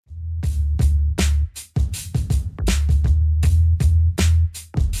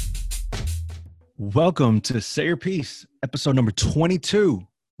Welcome to Say Your Piece, episode number 22.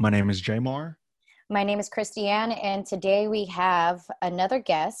 My name is Jamar. My name is Christiane, and today we have another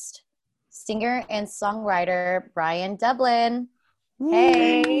guest, singer and songwriter Brian Dublin.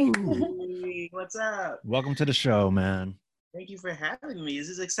 Hey. Hey, what's up? Welcome to the show, man. Thank you for having me. This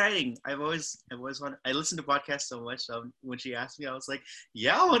is exciting. I've always wanted. I listen to podcasts so much. So when she asked me, I was like,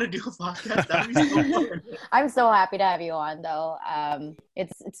 "Yeah, I want to do a podcast. That'd be so fun." I'm so happy to have you on, though.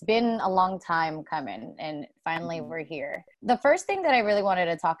 It's been a long time coming, and finally we're here. The first thing that I really wanted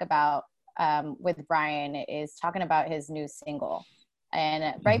to talk about with Brian is talking about his new single.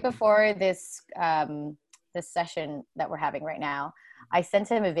 And right before this session that we're having right now, I sent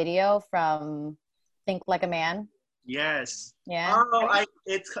him a video from Think Like a Man. Yes. Yeah. Oh,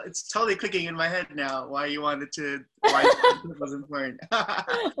 it's totally clicking in my head now. Why you wanted to? Why it was important?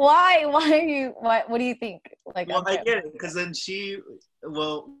 Why? What do you think? Like, well, I get it because then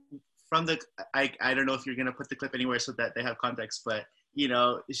from the I don't know if you're gonna put the clip anywhere so that they have context, but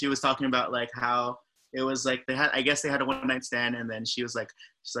she was talking about like how it was like they had a one-night stand, and then she's like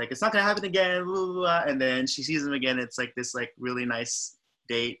it's not gonna happen again, blah, blah, blah. And then she sees him again. It's like this like really nice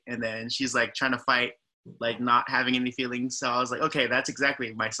date, and then she's like trying to fight like not having any feelings. So I was like, okay, that's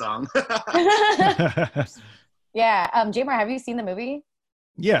exactly my song. Yeah. Jamar, have you seen the movie?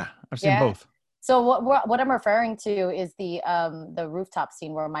 Yeah, I've seen both. So what I'm referring to is the rooftop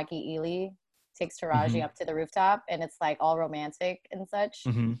scene where Mikey Ealy takes Taraji up to the rooftop, and it's like all romantic and such.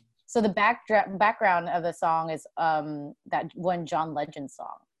 Mm-hmm. So the background of the song is that one John Legend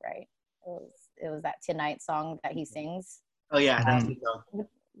song, right? It was that Tonight song that he sings. Oh yeah, that's the song.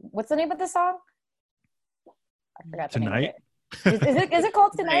 What's the name of the song? I forgot the Tonight? name of it. Is it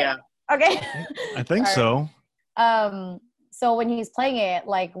called Tonight? Yeah. Okay. I think so. So when he's playing it,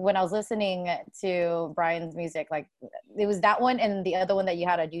 like when I was listening to Brian's music, like it was that one and the other one that you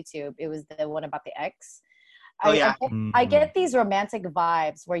had on YouTube. It was the one about the ex. I get these romantic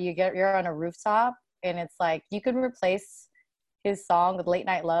vibes where you're on a rooftop and it's like you could replace his song with Late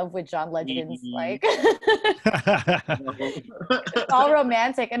Night Love with John Legend's like it's all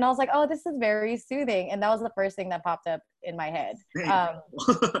romantic, and I was like, oh, this is very soothing, and that was the first thing that popped up in my head. So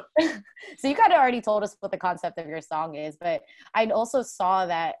you kind of already told us what the concept of your song is, but I also saw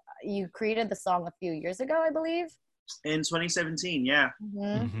that you created the song a few years ago, I believe. In 2017, yeah.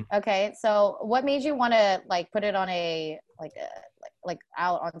 Okay, so what made you want to like put it on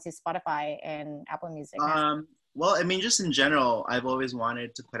out onto Spotify and Apple Music? Well, I mean, just in general, I've always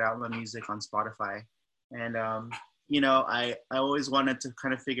wanted to put out my music on Spotify, and I always wanted to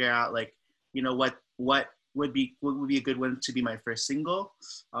kind of figure out like, what would be a good one to be my first single,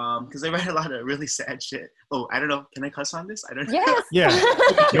 because I write a lot of really sad shit. Oh, I don't know. Can I cuss on this? I don't know. Yes. Yeah.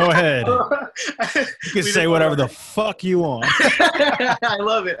 Go ahead. You can say whatever the fuck you want. I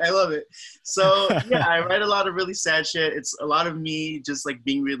love it. So yeah, I write a lot of really sad shit. It's a lot of me just like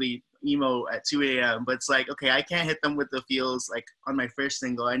being really emo at 2 a.m. But it's like, okay, I can't hit them with the feels like on my first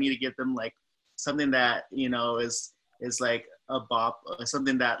single. I need to get them like something that is like a bop,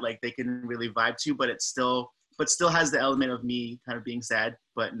 something that like they can really vibe to, but still has the element of me kind of being sad,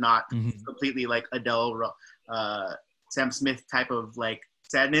 but not completely like Adele, Sam Smith type of like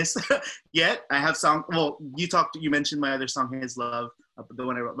sadness. Yet I have song. Well, you mentioned my other song, His Love, the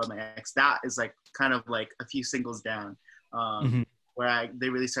one I wrote about my ex. That is like kind of like a few singles down, where they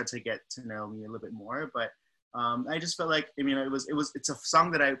really start to get to know me a little bit more. But I just felt like, I mean, it's a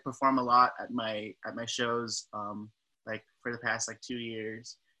song that I perform a lot at my shows, like for the past like 2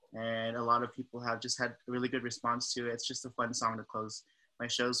 years, and a lot of people have just had a really good response to it. It's just a fun song to close my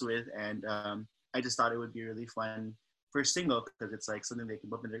shows with, and I just thought it would be really fun for a single because it's like something they can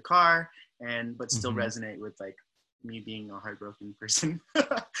bump in their car but still resonate with like me being a heartbroken person.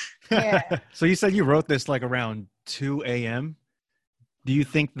 Yeah. So you said you wrote this like around 2 a.m. Do you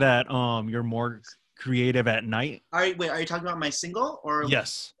think that you're more creative at night? Are you talking about my single or?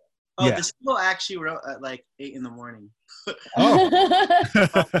 Yes. Oh, yeah. The single I actually wrote at like 8 in the morning. Oh.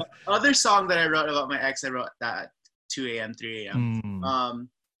 Other song that I wrote about my ex, I wrote that at 2 a.m., 3 a.m.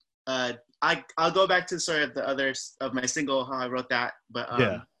 I'll go back to sort of the others of my single, how I wrote that. But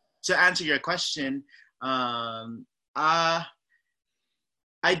to answer your question, I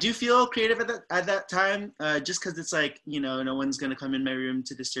do feel creative at that time, just because it's like, no one's going to come in my room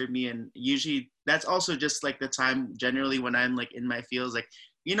to disturb me. And usually that's also just like the time generally when I'm like in my feels, like,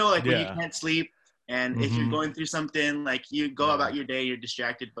 when you can't sleep and if you're going through something, like you go about your day, you're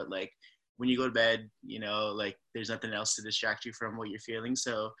distracted. But like when you go to bed, like there's nothing else to distract you from what you're feeling.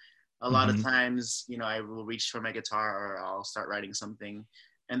 So a lot of times, I will reach for my guitar or I'll start writing something.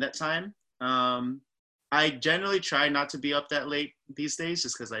 And that time, I generally try not to be up that late these days,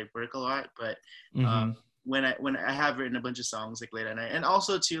 just because I work a lot. But Mm-hmm. when I have written a bunch of songs like late at night, and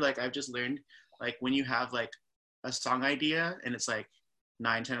also too, like I've just learned, like when you have like a song idea and it's like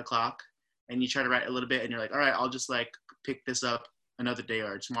 9, 10 o'clock, and you try to write a little bit, and you're like, all right, I'll just like pick this up another day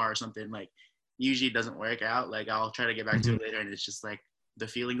or tomorrow or something. Like usually it doesn't work out. Like I'll try to get back to it later, and it's just like the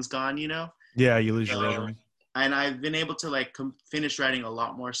feeling's gone, you know. Yeah, you lose your So, rhythm. and I've been able to like finish writing a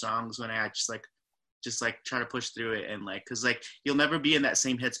lot more songs when I just like try to push through it, and like because like you'll never be in that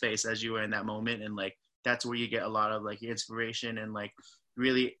same headspace as you were in that moment, and like that's where you get a lot of like your inspiration, and like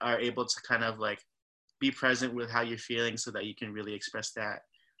really are able to kind of like be present with how you're feeling so that you can really express that.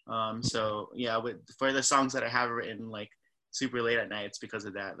 So yeah, for the songs that I have written like super late at night, it's because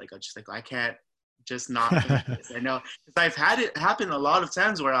of that. Like I just like I can't just not finish this. I know, because I've had it happen a lot of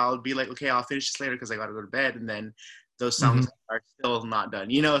times where I'll be like, okay, I'll finish this later because I got to go to bed, and then those songs are still not done,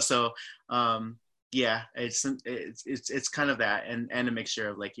 you know. So yeah, it's kind of that, and a mixture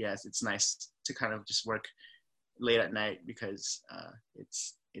of like, yes, it's nice to kind of just work late at night because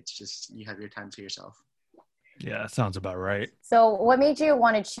it's just you have your time to yourself. Yeah, that sounds about right. So what made you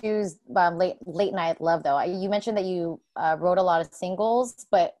want to choose late night love though? You mentioned that you wrote a lot of singles,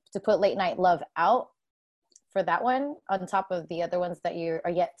 but to put late night love out for that one on top of the other ones that you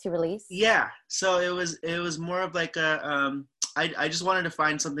are yet to release? Yeah, so it was more of like a I just wanted to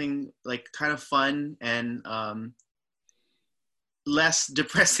find something like kind of fun and less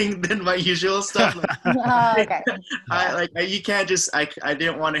depressing than my usual stuff. Like, Okay. you can't just I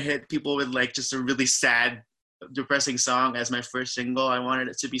didn't want to hit people with like just a really sad, depressing song as my first single. I wanted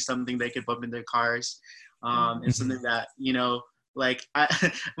it to be something they could bump in their cars, and something that, you know, like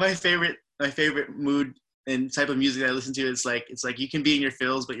my favorite mood and type of music that I listen to is like, it's like you can be in your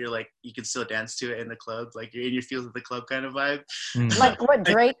feels, but you're like you can still dance to it in the club, like you're in your feels at the club kind of vibe. Like what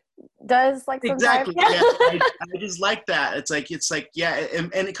Drake does, like sometimes. Exactly. Yeah, I just like that. It's like yeah,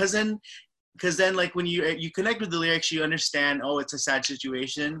 and because then like when you connect with the lyrics, you understand, oh, it's a sad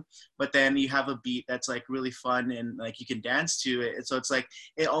situation, but then you have a beat that's like really fun and like you can dance to it. And so it's like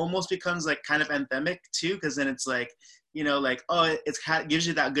it almost becomes like kind of anthemic too, because then it's like, you know, like, oh, it gives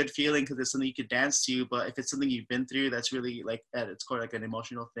you that good feeling because it's something you could dance to. But if it's something you've been through, that's really like at its core like an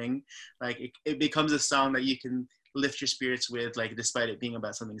emotional thing. Like it becomes a song that you can lift your spirits with, like despite it being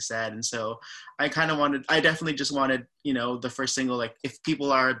about something sad. And so I definitely just wanted, you know, the first single, like if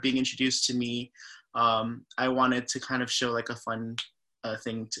people are being introduced to me, I wanted to kind of show like a fun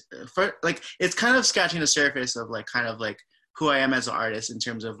thing for like, it's kind of scratching the surface of like kind of like who I am as an artist in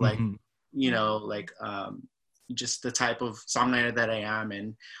terms of like, you know, like just the type of songwriter that I am,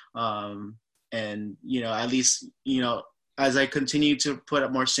 and you know, at least, you know, as I continue to put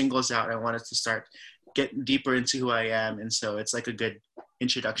up more singles out, I wanted to start get deeper into who I am, and so it's like a good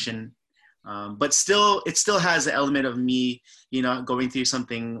introduction. But it still has an element of me, you know, going through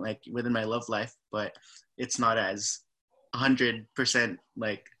something like within my love life, but it's not as 100%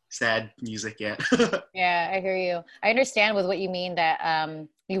 like sad music yet. Yeah, I hear you. I understand with what you mean that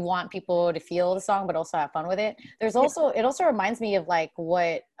you want people to feel the song, but also have fun with it. It also reminds me of like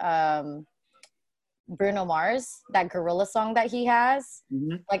what Bruno Mars, that Gorilla song that he has.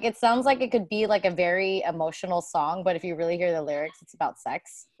 Like it sounds like it could be like a very emotional song, but if you really hear the lyrics, it's about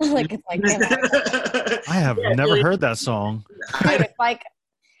sex. Like it's like I have never heard that song. Dude, it's like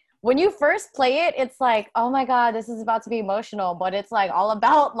when you first play it, it's like, oh my God, this is about to be emotional, but it's like all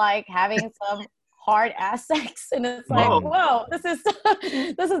about like having some hard ass sex. And it's like, whoa, this is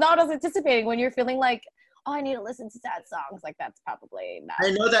not what I was anticipating. When you're feeling like, oh, I need to listen to sad songs, like that's probably not.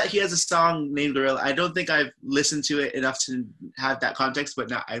 I know that he has a song named Gorilla. I don't think I've listened to it enough to have that context, but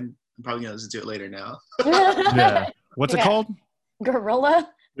now I'm probably gonna listen to it later now. Yeah. What's it called?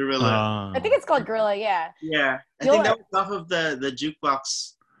 Gorilla. Gorilla. I think it's called Gorilla. Yeah. Yeah, I think that was off of the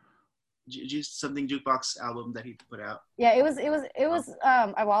Jukebox, something Jukebox album that he put out. Yeah, it was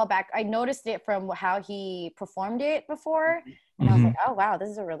a while back. I noticed it from how he performed it before, and I was like, oh wow, this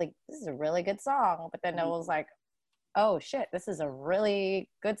is a really good song. But then it was like, oh shit, this is a really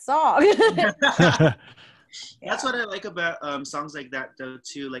good song. That's what I like about songs like that though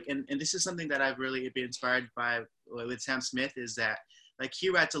too. Like, and this is something that I've really been inspired by with Sam Smith, is that like he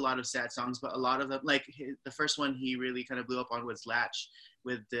writes a lot of sad songs, but a lot of them, like the first one he really kind of blew up on was Latch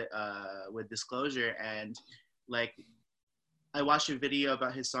with Disclosure. And like I watched a video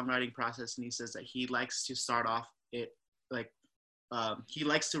about his songwriting process, and he says that he likes to start off it like he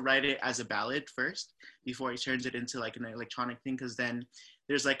likes to write it as a ballad first before he turns it into like an electronic thing, because then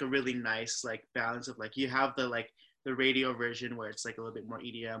there's like a really nice like balance of like you have the radio version where it's like a little bit more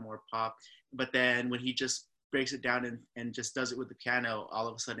EDM or pop, but then when he just breaks it down and just does it with the piano, all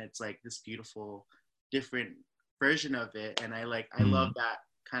of a sudden it's like this beautiful different version of it, and I love that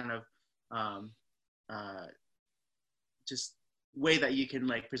kind of just way that you can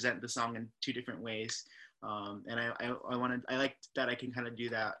like present the song in two different ways. And I like that I can kind of do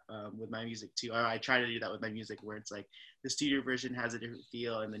that with my music too. Or I try to do that with my music, where it's like the studio version has a different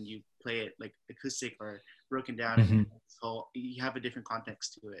feel, and then you play it like acoustic or broken down, and so you have a different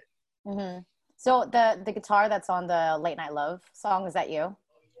context to it. Mm-hmm. So the guitar that's on the Late Night Love song, is that you?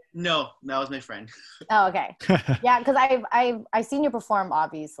 No, that was my friend. Oh, okay. Yeah, because I've seen you perform,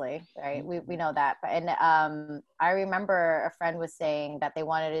 obviously, right? We know that. And I remember a friend was saying that they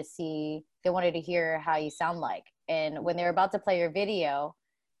wanted to hear how you sound like. And when they were about to play your video,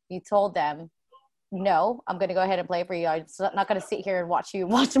 you told them, no, I'm going to go ahead and play it for you. I'm not going to sit here and watch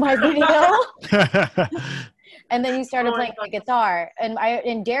my video. And then you started playing the guitar.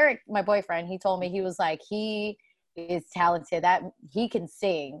 And Derek, my boyfriend, he told me, he was like, he is talented, that he can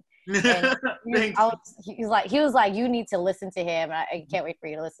sing. And he was like, you need to listen to him. I can't wait for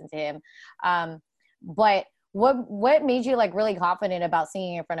you to listen to him. But what made you like really confident about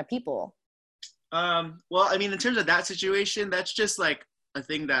singing in front of people? Well, I mean, in terms of that situation, that's just like a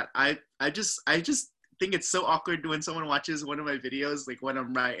thing that I just think it's so awkward when someone watches one of my videos, like when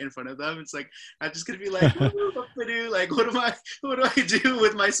I'm right in front of them. It's like I'm just gonna be like, what to do? Like, what do I do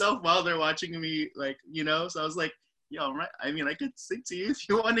with myself while they're watching me? Like, you know. So I was like, yo, right. I mean, I could sing to you if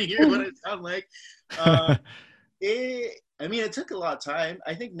you want to hear what I sound like. It took a lot of time.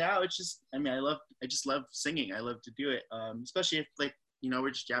 I think now it's just, I mean, I just love singing. I love to do it, especially if like, you know,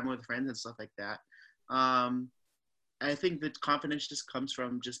 we're just jamming with friends and stuff like that. I think the confidence just comes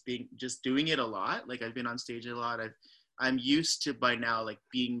from just doing it a lot. Like I've been on stage a lot. I'm used to by now, like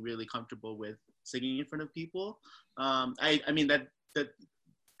being really comfortable with singing in front of people. I mean, that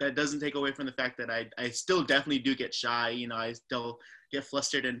doesn't take away from the fact that I still definitely do get shy. You know, I still get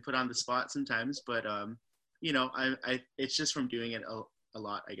flustered and put on the spot sometimes, but you know, it's just from doing it a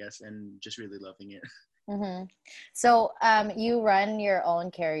lot, I guess, and just really loving it. Mm-hmm. So you run your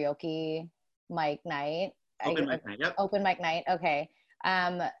own karaoke mic night. Open mic night, yep. Open mic night, okay.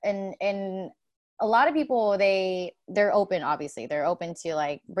 And a lot of people, they're open, obviously. They're open to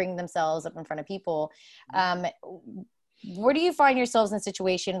like bring themselves up in front of people. Where do you find yourselves in a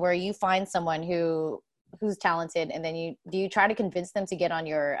situation where you find someone who's talented, and then do you try to convince them to get on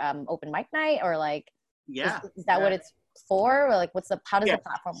your open mic night, or like, is that what it's for, or like how does the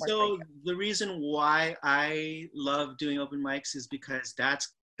platform work? So the reason why I love doing open mics is because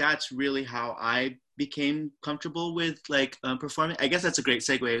that's really how I became comfortable with like performing. I guess that's a great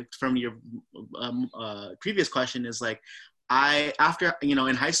segue from your previous question, is like after, you know,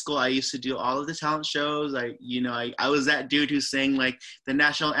 in high school, I used to do all of the talent shows. I was that dude who sang like the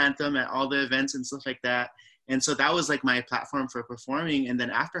national anthem at all the events and stuff like that. And so that was like my platform for performing. And then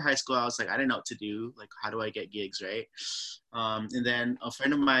after high school, I was like, I didn't know what to do. Like, how do I get gigs, right? And then a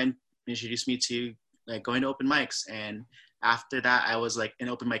friend of mine introduced me to like going to open mics. And after that, I was like an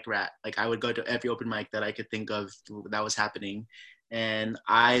open mic rat. Like I would go to every open mic that I could think of that was happening. And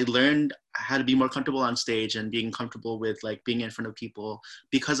I learned how to be more comfortable on stage and being comfortable with like being in front of people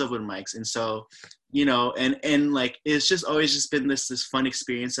because of open mics. And so, you know, and like, it's just always just been this fun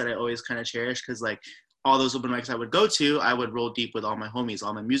experience that I always kind of cherish. Cause like all those open mics I would go to, I would roll deep with all my homies,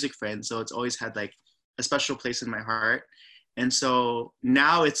 all my music friends. So it's always had like a special place in my heart. And so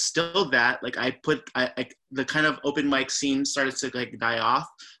now it's still that, like the kind of open mic scene started to like die off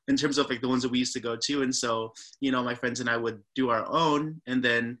in terms of like the ones that we used to go to. And so, you know, my friends and I would do our own, and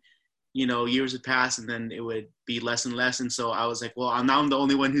then, you know, years would pass and then it would be less and less. And so I was like, well, now I'm the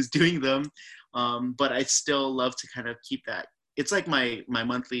only one who's doing them. But I still love to kind of keep that. It's like my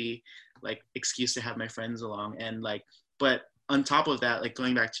monthly like excuse to have my friends along. And like, but on top of that, like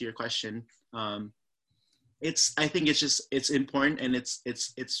going back to your question, I think it's important, and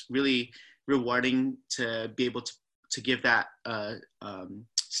it's really rewarding to be able to give that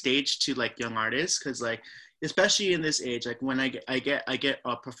stage to like young artists. Cause like, especially in this age, like when I get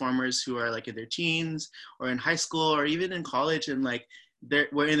performers who are like in their teens or in high school or even in college, and like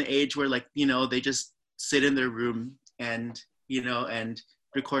we're in the age where like, you know, they just sit in their room and, you know, and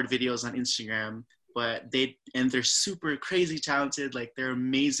record videos on Instagram, but they're super crazy talented, like they're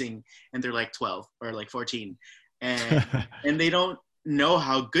amazing, and they're like 12 or like 14, and they don't know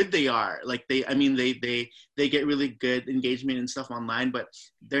how good they are. Like they get really good engagement and stuff online, but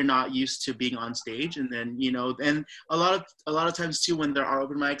they're not used to being on stage. And then, you know, and a lot of times too, when there are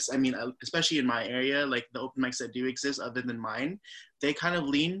open mics, I mean, especially in my area, like the open mics that do exist other than mine, they kind of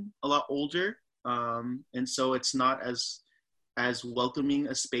lean a lot older, and so it's not as welcoming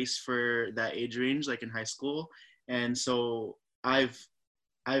a space for that age range like in high school. And so I've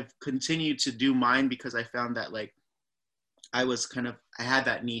I've continued to do mine because I found that like I had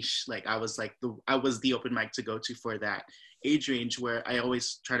that niche. Like I was the open mic to go to for that age range, where I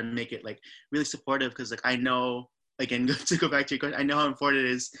always try to make it like really supportive, because like I know, again, to go back to your question, I know how important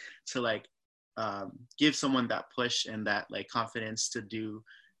it is to like give someone that push and that like confidence to do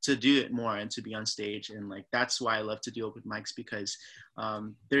it more and to be on stage. And like that's why I love to do open mics, because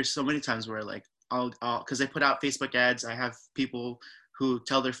there's so many times where like I'll because I put out Facebook ads, I have people who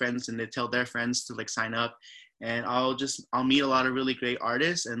tell their friends and they tell their friends to like sign up, and I'll meet a lot of really great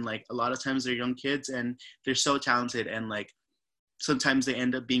artists, and like a lot of times they're young kids and they're so talented, and like sometimes they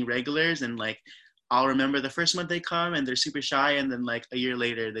end up being regulars, and like I'll remember the first month they come and they're super shy, and then like a year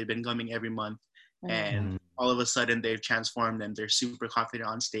later they've been coming every month, and all of a sudden they've transformed and they're super confident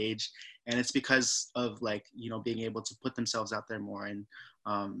on stage, and it's because of like, you know, being able to put themselves out there more. And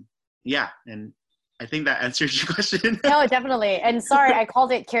yeah, and I think that answers your question. No, definitely. And sorry, I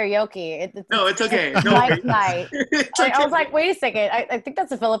called it karaoke. No, it's okay. It's No mic night. It's I okay. was like, wait a second. I think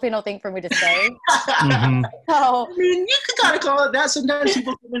that's a Filipino thing for me to say. Mhm. So I mean, you could kind of call it that. Sometimes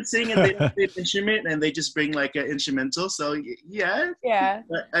people come and sing and they don't play an instrument and they just bring like an instrumental. So yeah. yeah,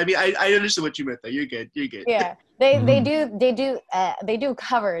 But, I mean, I understood what you meant though. You're good. You're good. yeah. They do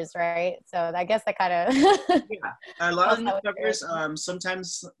covers, right? So I guess that kind of Yeah. A lot of That's new how it covers. is.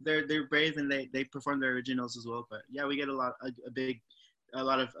 Sometimes they're brave and they perform their originals as well. But yeah, we get a lot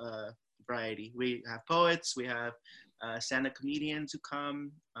of variety. We have poets. We have stand-up comedians who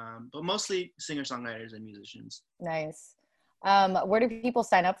come, but mostly singer-songwriters and musicians. nice. Where do people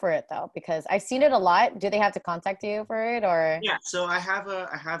sign up for it though? Because I've seen it a lot. Do they have to contact you for it, or? Yeah, so I have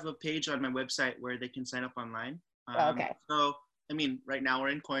a page on my website where they can sign up online. Okay. So I mean, right now we're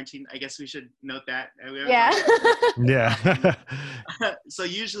in quarantine. I guess we should note that. Yeah. Yeah. So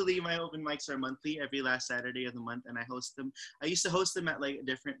usually my open mics are monthly, every last Saturday of the month, and I host them. I used to host them at like a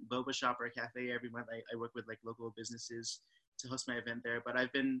different boba shop or cafe every month. I work with like local businesses to host my event there, but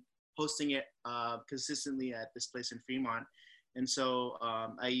I've been hosting it consistently at this place in Fremont. And so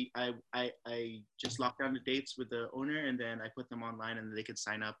I just locked down the dates with the owner, and then I put them online, and they could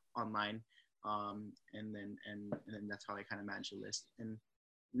sign up online, and then that's how I kind of manage the list. And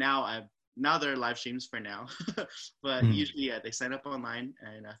now there are live streams for now, but usually they sign up online,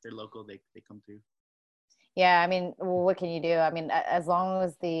 and if they're local, they come through. Yeah, I mean, what can you do? I mean, as long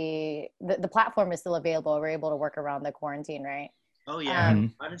as the platform is still available, we're able to work around the quarantine, right? Oh yeah,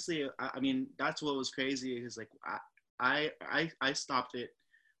 honestly, I mean that's what was crazy, is like I stopped it.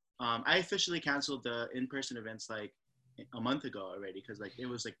 I officially canceled the in-person events like a month ago already, because like it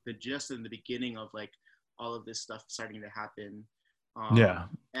was like just in the beginning of like all of this stuff starting to happen. Yeah,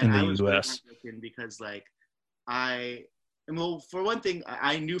 and in the I was really US. heartbroken because like well, for one thing,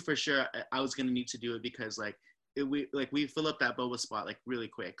 I knew for sure I was gonna need to do it, because like we fill up that boba spot like really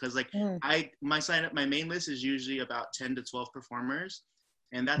quick, because like my main list is usually about 10 to 12 performers,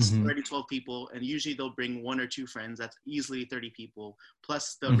 and that's already 12 people, and usually they'll bring one or two friends. That's easily 30 people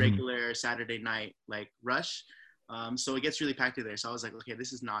plus the regular Saturday night like rush. So it gets really packed in there. So I was like, okay,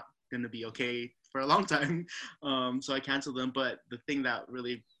 this is not gonna be okay for a long time. So I canceled them. But the thing that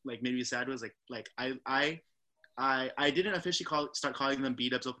really like made me sad was like I didn't officially start calling them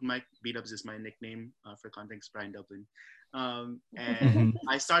B-Dubs Open Mic. B-Dubs is my nickname for context, Brian Dublin. And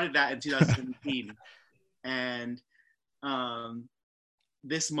I started that in 2017. And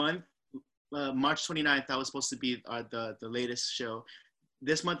this month, March 29th, that was supposed to be the latest show.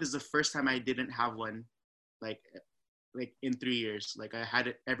 This month is the first time I didn't have one, like in 3 years. Like I had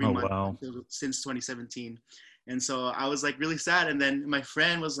it every month since 2017. And so I was like really sad. And then my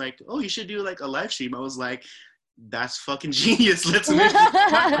friend was like, oh, you should do like a live stream. I was like, that's fucking genius. Let's make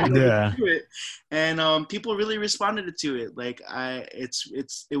it. Do it. And people really responded to it. Like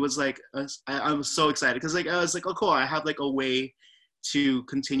it was like I was so excited, because like I was like, oh cool, I have like a way to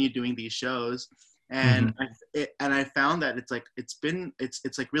continue doing these shows. And I found that it's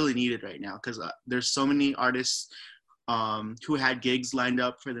like really needed right now, because there's so many artists who had gigs lined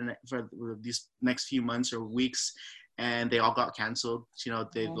up for these next few months or weeks, and they all got canceled. You know,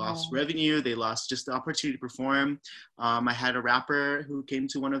 they lost revenue, they lost just the opportunity to perform. I had a rapper who came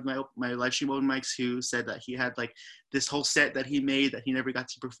to one of my live stream open mics who said that he had like this whole set that he made that he never got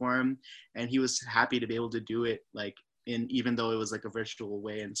to perform, and he was happy to be able to do it like even though it was like a virtual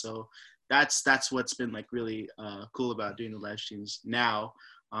way. And so that's what's been like really cool about doing the live streams now.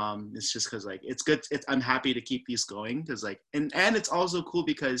 It's just because like it's good. I'm happy to keep these going, because like and it's also cool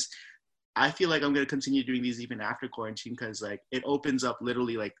because I feel like I'm gonna continue doing these even after quarantine, because like it opens up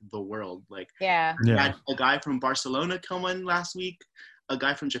literally like the world. Like I had a guy from Barcelona come in last week, a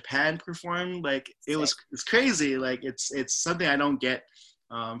guy from Japan performed. Like it's crazy. Like it's something I don't get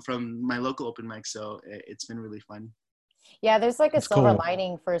from my local open mic. So it's been really fun. Yeah, there's like a That's silver cool.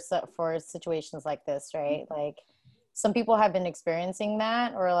 lining for situations like this, right? Like some people have been experiencing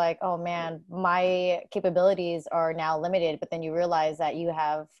that, or like, oh man, my capabilities are now limited, but then you realize that you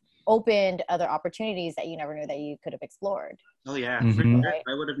have opened other opportunities that you never knew that you could have explored. Oh yeah, for Mhm. sure. Right.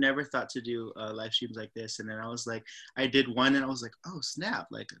 I would have never thought to do live streams like this, and then I was like, I did one, and I was like, oh snap!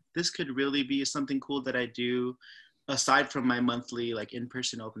 Like this could really be something cool that I do, aside from my monthly like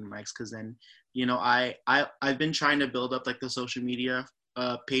in-person open mics. Because then, you know, I've been trying to build up like the social media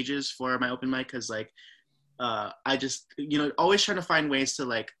pages for my open mic, because like I just, you know, always trying to find ways to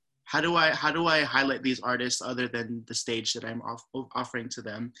like, how do I highlight these artists other than the stage that I'm offering to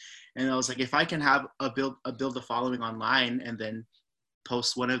them. And I was like, if I can have build a following online and then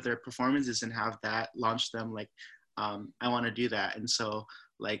post one of their performances and have that launch them, like I want to do that. And so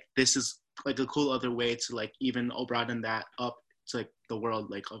like this is like a cool other way to like even broaden that up to like the world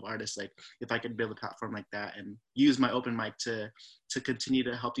like of artists. Like if I could build a platform like that and use my open mic to continue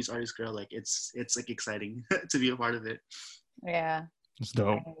to help these artists grow, like it's like exciting to be a part of it. Yeah. It's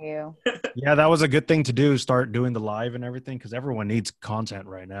dope. I hear you. Yeah, that was a good thing to do. Start doing the live and everything, because everyone needs content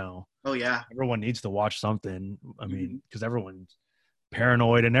right now. Oh yeah. Everyone needs to watch something. I Mhm. mean, because everyone's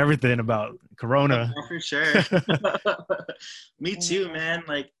paranoid and everything about Corona. Yeah, for sure. Me too, man.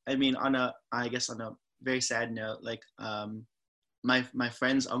 Like, I mean, I guess on a very sad note, like, my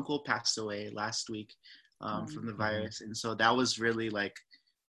friend's uncle passed away last week from the virus, and so that was really like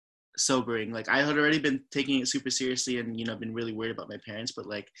sobering. Like, I had already been taking it super seriously, and you know, been really worried about my parents, but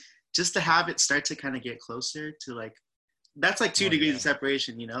like, just to have it start to kind of get closer to like, that's like 2 degrees of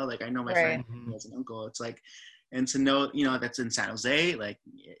separation, you know. Like, I know my friend as an uncle. It's like, and to know, you know, that's in San Jose, like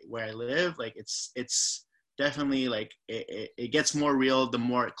where I live, like it's definitely like it gets more real the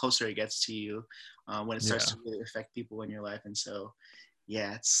more closer it gets to you when it starts to really affect people in your life. And so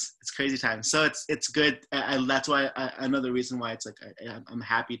yeah, it's crazy time. So it's good. That's why another reason why it's like I'm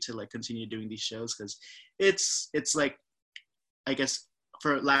happy to like continue doing these shows, because it's like, I guess,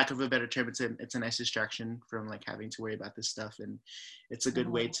 for lack of a better term, it's a nice distraction from like having to worry about this stuff, and it's a good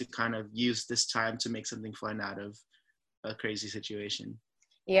way to kind of use this time to make something fun out of a crazy situation.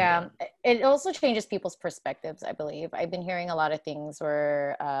 Yeah, it also changes people's perspectives, I believe. I've been hearing a lot of things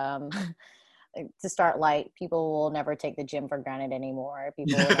where to start light, people will never take the gym for granted anymore.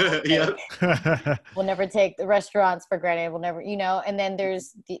 People will never take the restaurants for granted. Will never, you know. And then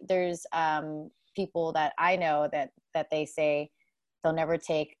there's people that I know that they say they'll never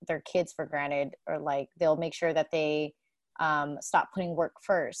take their kids for granted, or like they'll make sure that they stop putting work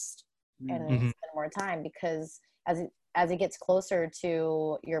first and spend more time, because as it gets closer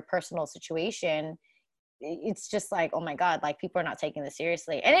to your personal situation, it's just like, oh my God, like people are not taking this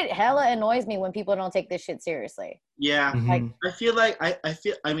seriously. And it hella annoys me when people don't take this shit seriously. Yeah. Like, I feel like I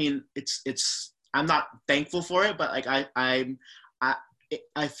mean, it's I'm not thankful for it, but like I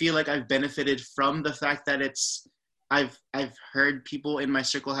feel like I've benefited from the fact that I've heard people in my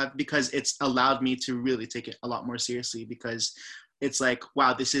circle have, because it's allowed me to really take it a lot more seriously, because it's like,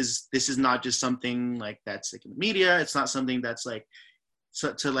 wow, this is not just something like that's like in the media. It's not something that's like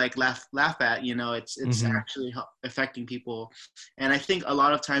to like laugh at, you know. It's actually affecting people. And I think a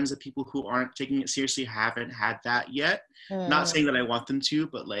lot of times the people who aren't taking it seriously haven't had that yet. Not saying that I want them to,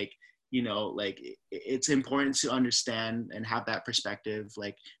 but like, you know, like it's important to understand and have that perspective,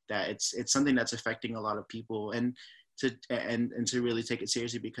 like that it's something that's affecting a lot of people, and to really take it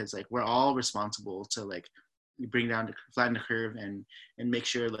seriously, because like we're all responsible to like flatten the curve and make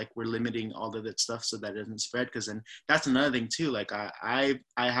sure like we're limiting all of that stuff so that it doesn't spread. Because then that's another thing too, like I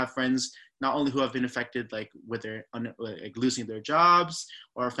have friends not only who have been affected like with their like losing their jobs,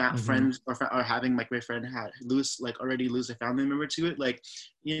 or friends or having, like my friend had already lose a family member to it, like,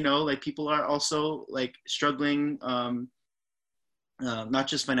 you know, like people are also like struggling, not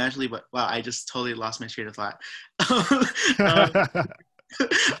just financially, but wow, I just totally lost my train of thought.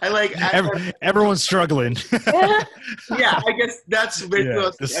 Everyone's struggling. Yeah, I guess that's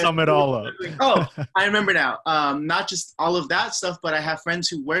to sum it all up. Oh, I remember now. Not just all of that stuff, but I have friends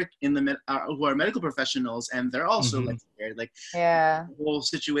who work in the who are medical professionals, and they're also like scared. Like, the whole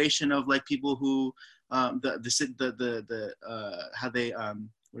situation of like people who how they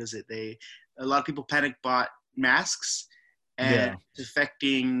what is it? A lot of people panic bought masks, and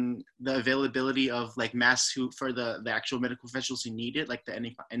affecting the availability of like masks for the actual medical professionals who need it, like the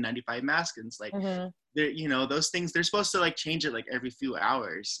N95 mask. And it's like, they're, you know, those things, they're supposed to like change it like every few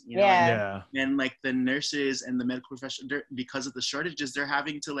hours, you know? And like the nurses and the medical professionals, because of the shortages, they're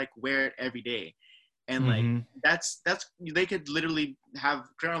having to like wear it every day. And like, that's, they could literally have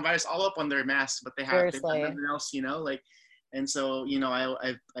coronavirus all up on their masks, but they have nothing else, you know, like, And so,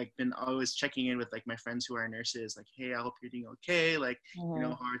 I've been always checking in with like my friends who are nurses, like, hey, I hope you're doing okay. Like, Mm-hmm.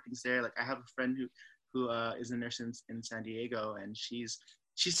 how are things there? Like, I have a friend who is a nurse in San Diego, and she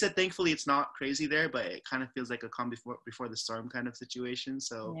said thankfully it's not crazy there, but it kind of feels like a calm before the storm kind of situation.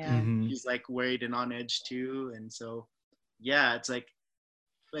 So Yeah. she's like worried and on edge too. And so, yeah, it's like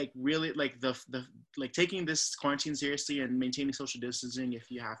really like the like taking this quarantine seriously and maintaining social distancing if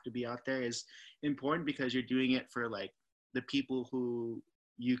you have to be out there is important, because you're doing it for like the people who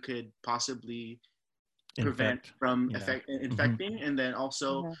you could possibly prevent from infecting, and then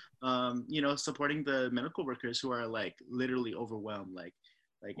also supporting the medical workers who are like literally overwhelmed. Like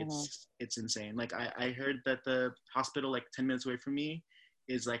it's insane. Like I heard that the hospital like 10 minutes away from me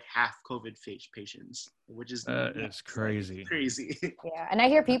is like half COVID patients, which is it's crazy. Like, crazy. Yeah, and I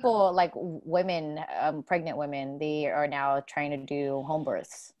hear people like women, pregnant women, they are now trying to do home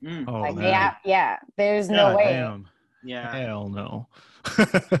births. Oh, like man. there's no way. Damn. Yeah. Hell no.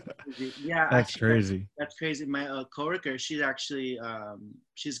 Yeah, that's crazy. That's crazy. My coworker, she's actually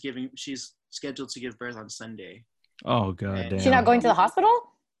she's scheduled to give birth on Sunday. Oh god damn. She's not going to the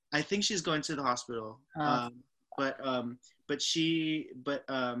hospital? I think she's going to the hospital. But she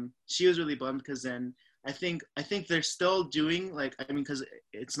was really bummed, because then I think they're still doing like, I mean, because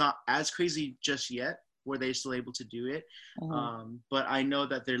it's not as crazy just yet where they're still able to do it. But I know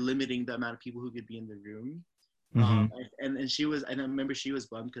that they're limiting the amount of people who could be in the room. And she was, and I remember she was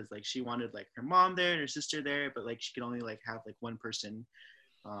bummed because like she wanted like her mom there and her sister there, but like she could only like have like one person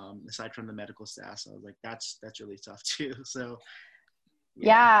aside from the medical staff. So I was like, that's really tough too. So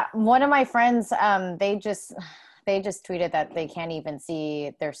yeah, one of my friends, they just tweeted that they can't even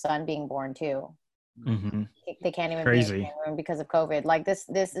see their son being born too. They can't even be in the room because of COVID. Like this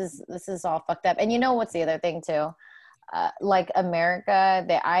is all fucked up. And you know what's the other thing too? Like America,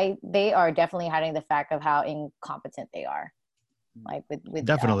 they are definitely hiding the fact of how incompetent they are, like with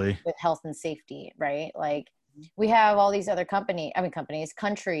definitely with health and safety, right? Like we have all these other countries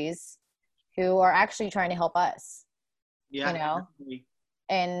who are actually trying to help us. Yeah, definitely.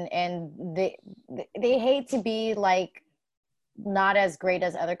 And they hate to be like not as great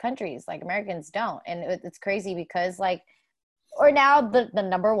as other countries. Like Americans don't, and it's crazy because like. Or now the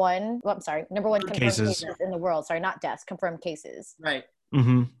number one confirmed cases in the world. Sorry, not deaths, confirmed cases. Right.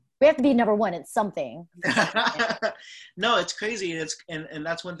 We have to be number one at something. No, it's crazy. And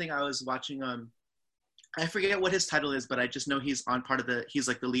that's one thing I was watching. I forget what his title is, but I just know he's like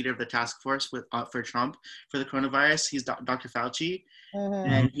the leader of the task force for Trump for the coronavirus. He's Dr. Fauci,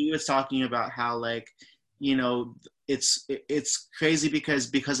 and he was talking about how like, it's crazy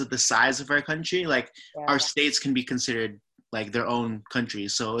because of the size of our country. Like our states can be considered like their own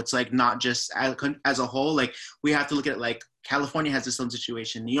countries. So it's like not just as a whole, like we have to look at like California has its own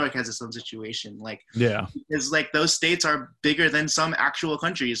situation, New York has its own situation, like because like those states are bigger than some actual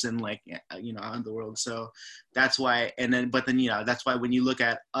countries in like out in the world. So that's why, that's why when you look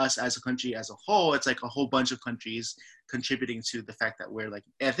at us as a country as a whole, it's like a whole bunch of countries contributing to the fact that we're like,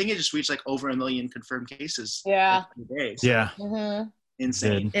 I think it just reached like over 1 million confirmed cases like, today. So,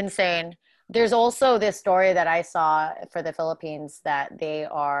 insane. There's also this story that I saw for the Philippines that they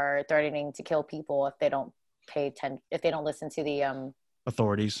are threatening to kill people if they don't if they don't listen to the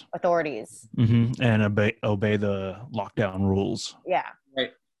authorities and obey the lockdown rules. Yeah,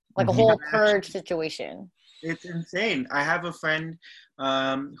 right. Like a whole purge situation. It's insane. I have a friend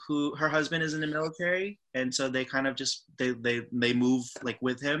who her husband is in the military, and so they kind of just they move like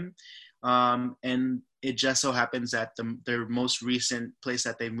with him, and it just so happens that their most recent place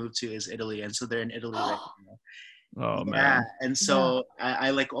that they moved to is Italy, and so they're in Italy right now. Oh man! And so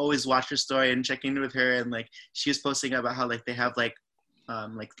I like always watch her story and check in with her, and like she was posting about how like they have like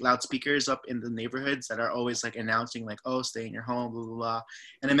loudspeakers up in the neighborhoods that are always like announcing like, oh, stay in your home, blah blah blah.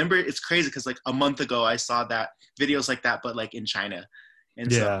 And I remember it's crazy because like a month ago I saw that videos like that, but like in China. And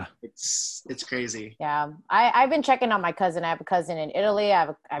so it's crazy. Yeah, I've been checking on my cousin. I have a cousin in Italy. I have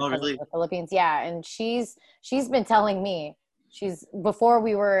a cousin in the Philippines. Yeah, and she's been telling me before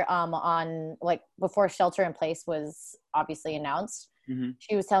we were on like before shelter in place was obviously announced.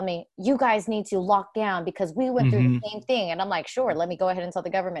 She was telling me, you guys need to lock down because we went through the same thing. And I'm like, sure, let me go ahead and tell the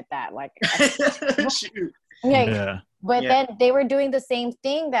government that. Like, but then they were doing the same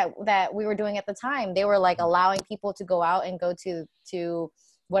thing that we were doing at the time. They were like allowing people to go out and go to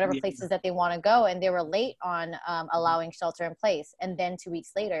whatever places that they want to go. And they were late on allowing shelter in place. And then 2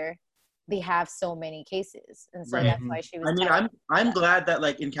 weeks later, they have so many cases. And so that's why she was. I mean, I'm glad that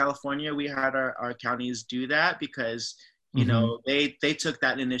like in California, we had our counties do that because you know, they took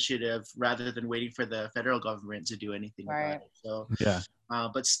that initiative rather than waiting for the federal government to do anything about it. So,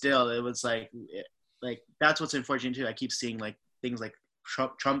 but still, it was like, like that's what's unfortunate too. I keep seeing like things like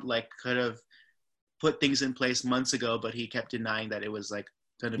Trump like could have put things in place months ago, but he kept denying that it was like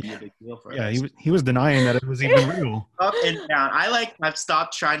going to be a big deal for Yeah, us. he was denying that it was even real. Up and down. I've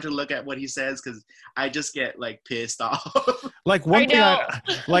stopped trying to look at what he says because I just get like pissed off. Like one thing, know.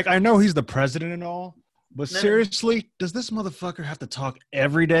 I know he's the president and all, but No. seriously, does this motherfucker have to talk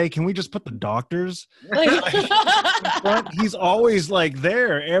every day? Can we just put the doctors? He's always like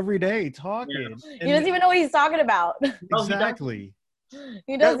there every day talking. He doesn't even know what he's talking about. Exactly.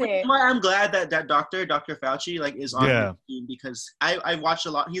 He That's doesn't. why I'm glad that Dr. Fauci like is on Yeah. the team because I watched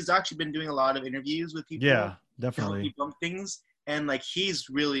a lot. He's actually been doing a lot of interviews with people. Yeah, to help definitely. debunk things, and like he's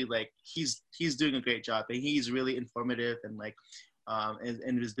really like he's doing a great job. And he's really informative and like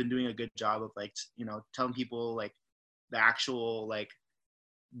and has been doing a good job of like telling people like the actual like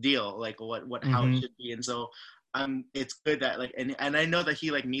deal like what how it should be. And so it's good that like and I know that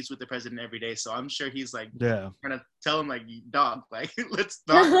he like meets with the president every day, so I'm sure he's like trying to tell him like dog like let's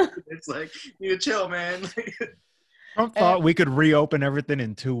not it's like you chill, man. Trump thought we could reopen everything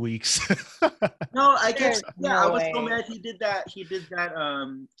in 2 weeks. No, I guess There's no I was way. so mad he did that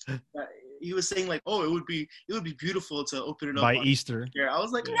he was saying like, oh, it would be beautiful to open it up By on Easter. Yeah, I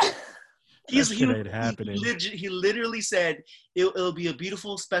was like That shit ain't happening. he literally said it'll be a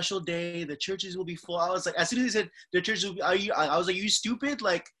beautiful special day. The churches will be full. I was like, as soon as he said the churches will be, I was like, you stupid?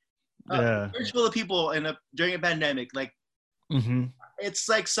 Like, church full of people during a pandemic. Like, it's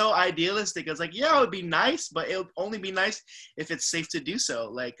like so idealistic. It's like, yeah, it would be nice, but it would only be nice if it's safe to do so.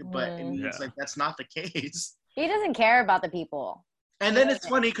 Like, but it's like that's not the case. He doesn't care about the people. And then it's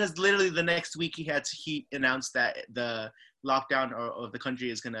funny because literally the next week he announced that the lockdown of the country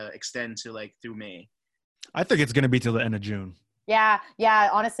is gonna extend to like through May. I think it's gonna be till the end of June. Yeah,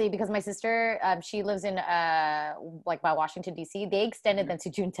 honestly, because my sister, she lives in like by Washington D.C. They extended them to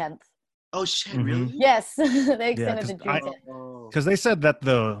June 10th. Oh shit! Really? Yes, they extended to June 10th. Because they said that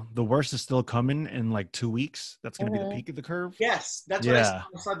the worst is still coming in like 2 weeks. That's gonna be the peak of the curve. Yes, that's what I saw.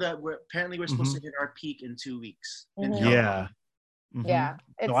 I saw that apparently we're supposed to hit our peak in 2 weeks. Yeah. Yeah.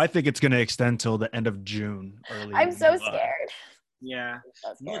 So I think it's going to extend till the end of June. I'm so scared. Yeah.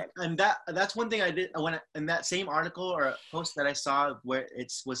 So scared. And that's one thing I did in that same article or post that I saw where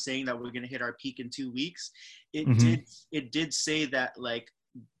it was saying that we're going to hit our peak in 2 weeks. It did say that like,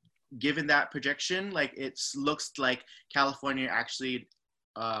 given that projection, like it looks like California actually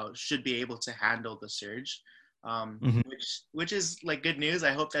should be able to handle the surge. Which is like good news.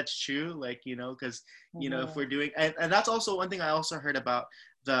 I hope that's true. Like, because if we're doing and that's also one thing I also heard about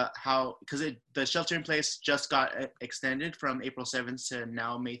because the shelter in place just got extended from April 7th to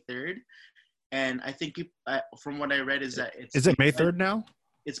now May 3rd, and I think from what I read is that is it May 3rd now?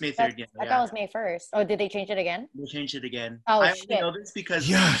 It's May 3rd. I thought it was May 1st. Oh, did they change it again? They changed it again. Oh, I shit. only know this because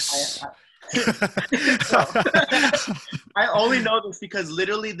yes. I only know this because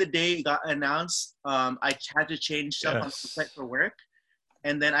literally the day it got announced, I had to change stuff on the site for work,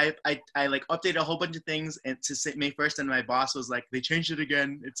 and then I like updated a whole bunch of things and to say May 1st, and my boss was like, they changed it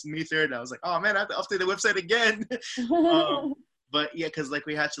again. It's May 3rd. I was like, oh man, I have to update the website again. But yeah, because like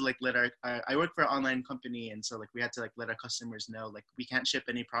we had to like let I work for an online company, and so like we had to like let our customers know like we can't ship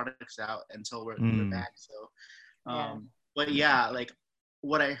any products out until we're back. So, but yeah, like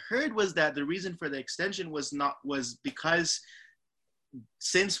what I heard was that the reason for the extension was because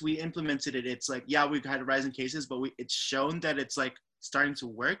since we implemented it, it's like we've had a rise in cases, but it's shown that it's like starting to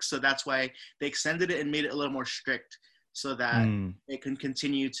work. So that's why they extended it and made it a little more strict, so that it can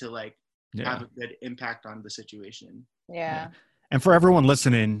continue to like have a good impact on the situation. Yeah. And for everyone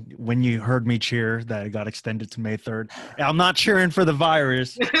listening, when you heard me cheer that it got extended to May 3rd, I'm not cheering for the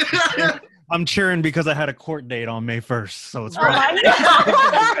virus. I'm cheering because I had a court date on May 1st. So it's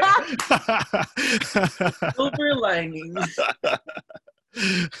Silver linings.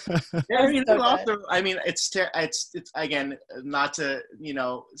 It's again, not to,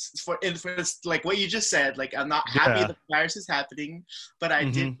 for like what you just said, like I'm not happy the virus is happening, but I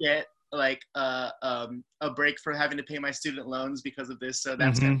did get like a break for having to pay my student loans because of this, so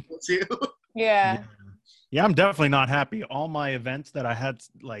that's kind of cool too. Yeah, I'm definitely not happy. All my events that I had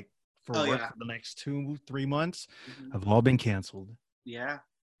like for work for the next 2-3 months have all been canceled. It's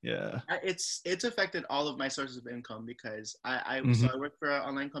affected all of my sources of income because I work for an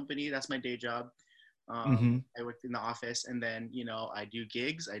online company. That's my day job. I worked in the office, and then I do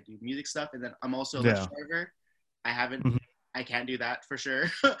gigs, I do music stuff, and then I'm also a bus driver. I can't do that for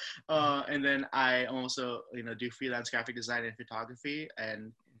sure. And then I also, do freelance graphic design and photography,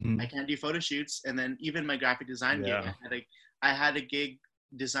 and I can't do photo shoots. And then even my graphic design gig, I had a gig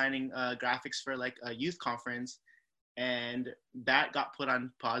designing graphics for like a youth conference, and that got put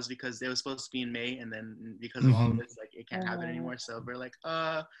on pause because it was supposed to be in May, and then because of all of this, like it can't happen anymore. So we're like,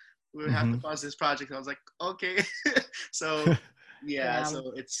 we have to pause this project. And I was like, okay. So yeah,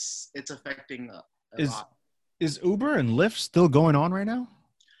 so it's affecting a lot. Is Uber and Lyft still going on right now?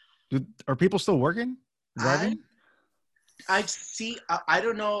 Are people still working, driving? I see. I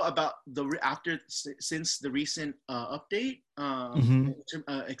don't know about since the recent update,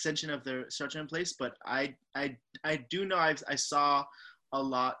 extension of the structure in place, but I do know I saw a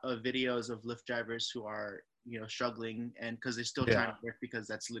lot of videos of Lyft drivers who are struggling, and because they're still trying to work because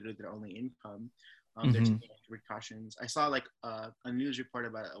that's literally their only income. They're taking precautions. I saw like a news report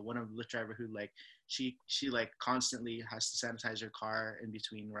about one of the Lyft driver who like she like constantly has to sanitize her car in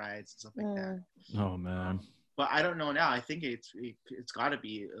between rides and stuff like that. Oh man. But I don't know now. I think it's got to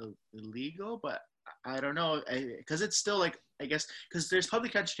be illegal, but I don't know because it's still like, I guess, because there's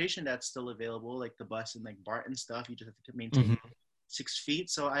public transportation that's still available, like the bus and like BART and stuff. You just have to maintain 6 feet.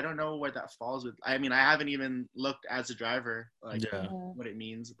 So I don't know where that falls with. I mean, I haven't even looked as a driver like what it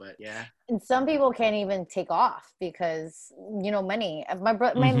means, but yeah. And some people can't even take off because money. My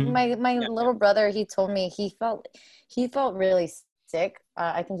little brother, he told me he felt really sick.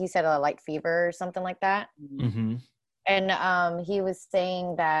 I think he said a light fever or something like that. And he was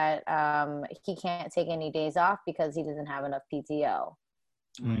saying that he can't take any days off because he doesn't have enough PTO.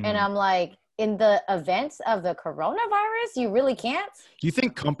 And I'm like, in the events of the coronavirus, you really can't? Do you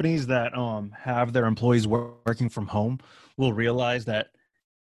think companies that have their employees working from home will realize that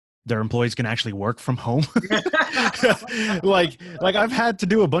their employees can actually work from home? like I've had to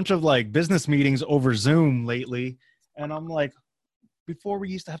do a bunch of like business meetings over Zoom lately, and I'm like, before we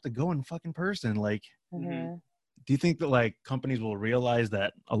used to have to go in fucking person. Like, do you think that like companies will realize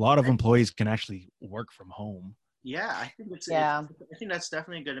that a lot of employees can actually work from home? Yeah, I think I think that's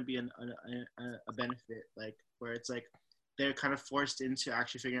definitely going to be a benefit, like where it's like they're kind of forced into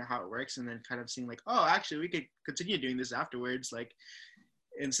actually figuring out how it works, and then kind of seeing like, oh, actually we could continue doing this afterwards, like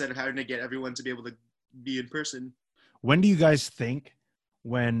instead of having to get everyone to be able to be in person. When do you guys think,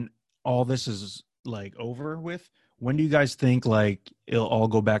 when all this is like over with, when do you guys think like it'll all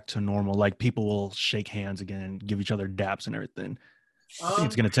go back to normal? Like people will shake hands again, give each other daps and everything. I think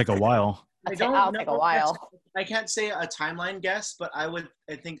it's going to take a while. I'll take a while. I can't say a timeline guess, but I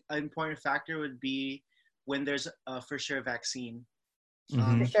think an important factor would be when there's a for sure vaccine.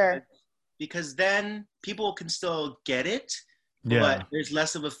 For sure. Because then people can still get it, but there's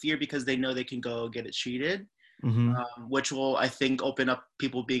less of a fear because they know they can go get it treated, which will, I think, open up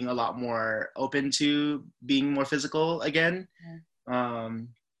people being a lot more open to being more physical again.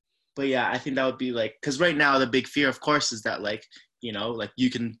 But yeah, I think that would be like, because right now the big fear, of course, is that like, like you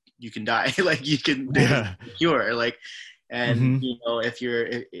can die, like you can cure, like, and if you're,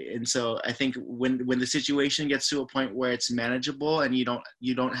 and so I think when the situation gets to a point where it's manageable and you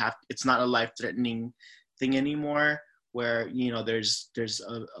don't have, it's not a life-threatening thing anymore, where there's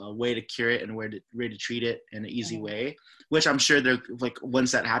a way to cure it and way to treat it in an easy way, which I'm sure they're like,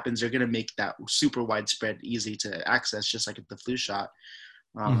 once that happens, they're gonna make that super widespread, easy to access, just like at the flu shot.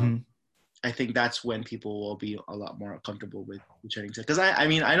 I think that's when people will be a lot more comfortable with returning to, because I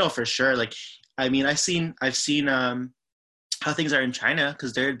mean, I know for sure, like, I mean, I've seen how things are in China,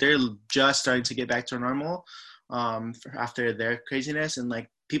 because they're just starting to get back to normal after their craziness, and like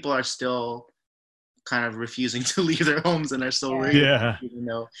people are still kind of refusing to leave their homes and are still worried, even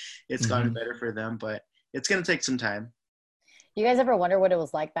though it's gotten better for them, but it's going to take some time. You guys ever wonder what it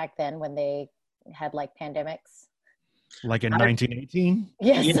was like back then when they had like pandemics? Like in 1918?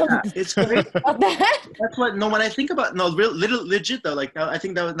 Yes. Yeah, it's crazy. That's what, no, when I think about, no, legit though, like, I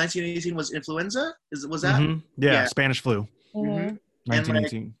think that was 1918 was influenza? Was that? Yeah, Spanish flu.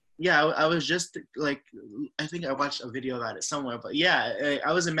 1918. Like, yeah, I was just like, I think I watched a video about it somewhere, but yeah,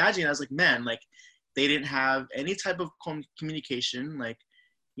 I was imagining, I was like, man, like, they didn't have any type of communication, like,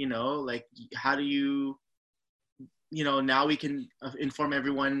 like, how do you, now we can inform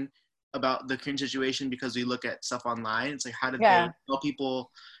everyone about the current situation because we look at stuff online. It's like, how did they tell people,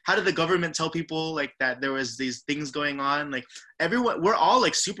 how did the government tell people like that there was these things going on? Like everyone, we're all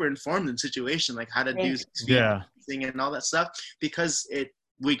like super informed in the situation, like how to do thing and all that stuff, because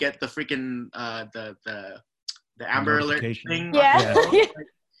we get the freaking the Amber Alert thing.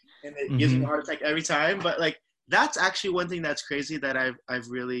 And it gives me a heart attack every time. But like, that's actually one thing that's crazy that I've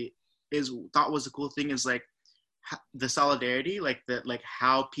really thought was a cool thing, is like the solidarity, like that, like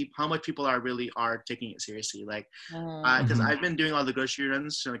how much people are taking it seriously, like because I've been doing all the grocery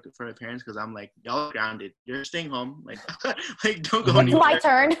runs like for my parents, because I'm like, y'all are grounded, you're staying home, like like don't go anywhere. My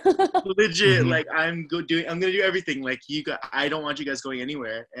turn. Legit, like I'm gonna do everything, like I don't want you guys going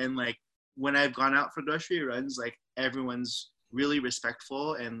anywhere, and like when I've gone out for grocery runs, like everyone's really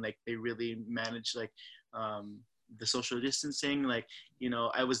respectful and like they really manage like the social distancing. Like, you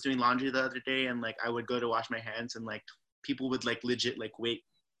know, I was doing laundry the other day and like I would go to wash my hands and like people would like legit like wait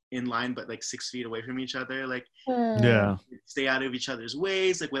in line but like 6 feet away from each other, like Yeah. stay out of each other's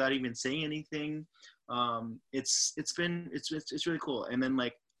ways, like without even saying anything. It's really cool. And then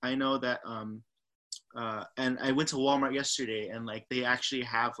like I know that and I went to Walmart yesterday and like they actually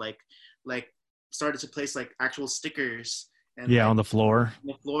have like started to place like actual stickers and Yeah, like, on the floor.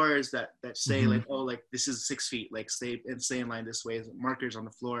 the floors that say Mhm. like, oh, like this is 6 feet, like stay in line this way, markers on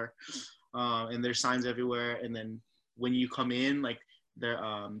the floor. And there's signs everywhere. And then when you come in, like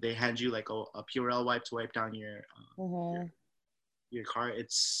they hand you like a Purell wipe to wipe down your car.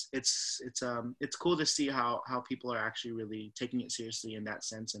 It's cool to see how people are actually really taking it seriously in that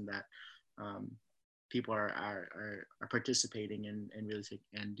sense, and that people are participating and really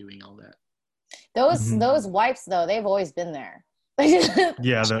and doing all that. Those wipes though, they've always been there.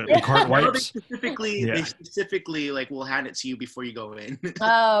 Yeah, the cart Now wipes. they specifically like will hand it to you before you go in.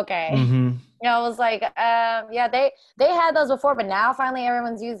 Oh, okay. Mhm. You know, it was like, yeah, they had those before, but now finally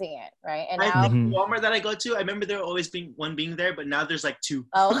everyone's using it, right? And now, Mhm. Walmart that I go to, I remember there always being one being there, but now there's like two.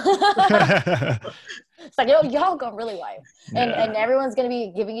 oh, it's like y'all go really wipe, and everyone's gonna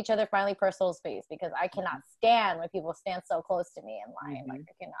be giving each other finally personal space, because I cannot stand when people stand so close to me in line. Like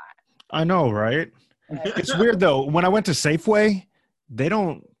I cannot. I know, right? Like, It's weird though. When I went to Safeway, they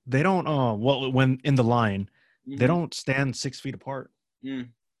don't well, when in the line, they don't stand 6 feet apart. Mm.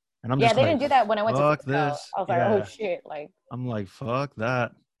 And I'm yeah, just they like, didn't do that when I went to fuck Frisco. this. I was like, Yeah. oh shit, like I'm like, fuck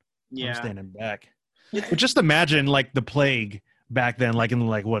that. I'm Yeah. standing back. But just imagine like the plague back then, like in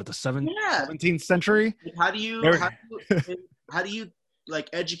like what, the 17th century? How do you like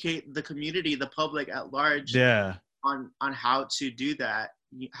educate the community, the public at large, Yeah. on how to do that,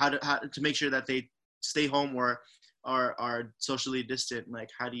 how to make sure that they stay home or are socially distant? Like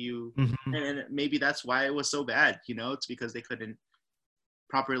how do you Mhm. and maybe that's why it was so bad, you know, it's because they couldn't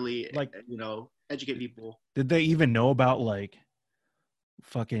properly Like, you know, educate people. did they even know about like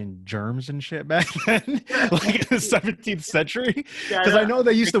fucking germs and shit back then? Like in the 17th century? Because I know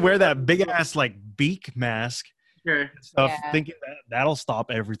they used to wear that big ass like beak mask Sure. and stuff, Yeah. thinking that that'll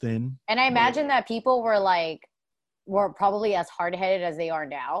stop everything. And I imagine that people were probably as hard headed as they are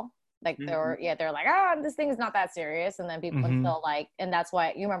now. Like they're like, this thing is not that serious. And then people until like, and that's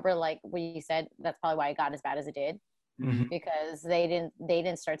why you remember like what you said, that's probably why it got as bad as it did. Mhm. Because they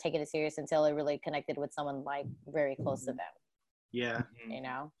didn't start taking it serious until it really connected with someone like very close to them. Yeah. You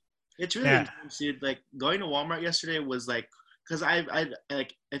know? It's really intense, dude. Like going to Walmart yesterday was like, because I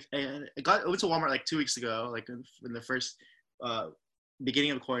went to Walmart like 2 weeks ago, like in the first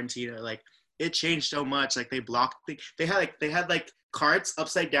beginning of quarantine. Like it changed so much. Like they had like carts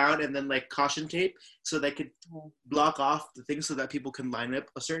upside down and then like caution tape so they could block off the things so that people can line up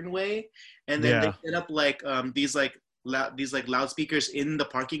a certain way. And then they set up like these loudspeakers in the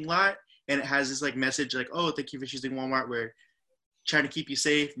parking lot, and it has this like message like, oh, thank you for choosing Walmart. We're trying to keep you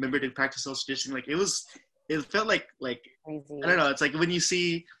safe. Remember to practice social distancing. Like it felt like Crazy. I don't know. It's like when you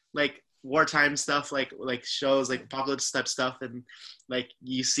see like wartime stuff, like shows like apocalypse type stuff, and like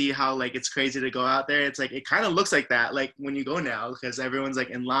you see how like it's crazy to go out there. It's like it kind of looks like that, like when you go now, because everyone's like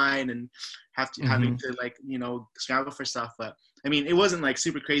in line and having to like, you know, scramble for stuff. But I mean, it wasn't like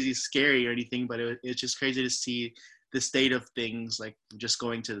super crazy scary or anything, but it's just crazy to see the state of things, like just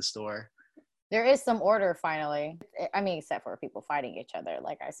going to the store. There is some order finally. I mean, except for people fighting each other,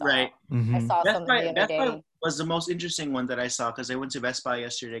 like I saw. Right. I saw something the other day. Was the most interesting one that I saw, because I went to Best Buy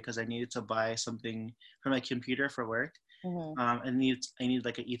yesterday because I needed to buy something for my computer for work. I need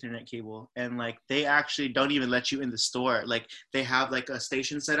like an Ethernet cable, and like they actually don't even let you in the store. Like they have like a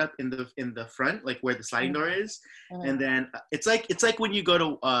station set up in the front, like where the sliding door is, and then it's like when you go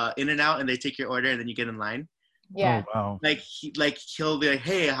to In-N-Out and they take your order and then you get in line. Yeah. Oh, wow. Like he'll be like,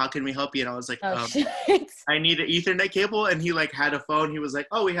 hey, how can we help you? And I was like, shit. I need an Ethernet cable. And he like had a phone. He was like,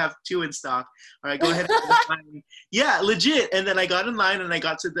 oh, we have 2 in stock. All right, go ahead. Yeah, legit. And then I got in line and I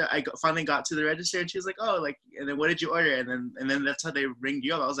finally got to the register, and she was like, oh, like, and then what did you order? And then that's how they ring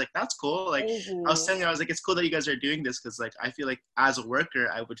you up. I was like, that's cool. Like I was telling her, I was like, it's cool that you guys are doing this, because like I feel like as a worker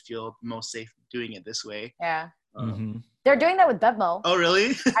I would feel most safe doing it this way. Yeah. They're doing that with Bevmo. Oh,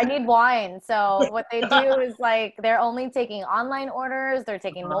 really? I need wine. So what they do is like they're only taking online orders, they're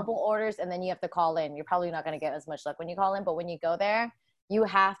taking mobile orders, and then you have to call in. You're probably not going to get as much luck when you call in, but when you go there, you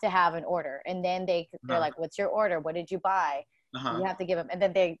have to have an order. And then they're like, what's your order? What did you buy? You have to give them. And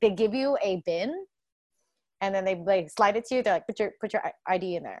then they give you a bin, and then they like slide it to you. They're like, put your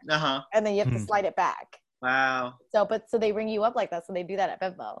ID in there. And then you have to slide it back. Wow. So they ring you up like that. So they do that at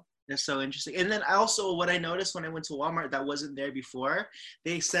Bevmo. That's so interesting. And then I also, what I noticed when I went to Walmart that wasn't there before,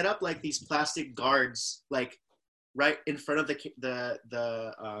 they set up like these plastic guards, like right in front of the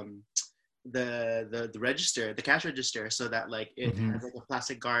register, the cash register, so that like it has like a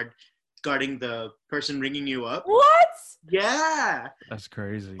plastic guard guarding the person ringing you up. What? Yeah. That's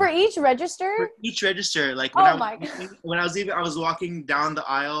crazy. For each register? For each register, like when I was walking down the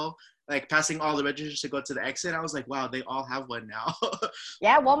aisle, like passing all the registers to go to the exit, I was like, wow, they all have one now.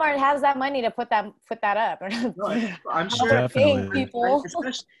 Yeah, Walmart has that money to put that up. I'm sure. Definitely. People.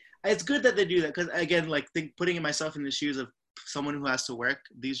 It's good that they do that, because again, like putting myself in the shoes of someone who has to work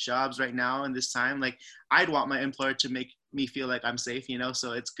these jobs right now in this time, like I'd want my employer to make me feel like I'm safe, you know.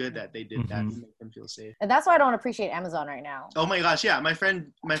 So it's good that they did that to make them feel safe. And that's why I don't appreciate Amazon right now. Oh my gosh, yeah, my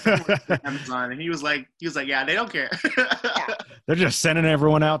friend works at Amazon, and he was like, yeah, they don't care. Yeah. They're just sending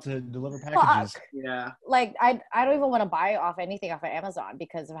everyone out to deliver packages. Fuck. Yeah. Like I don't even want to buy anything off of Amazon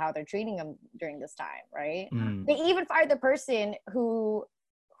because of how they're treating them during this time, right? They even fired the person who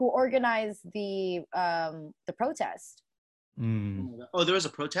organized the protest. Oh, there was a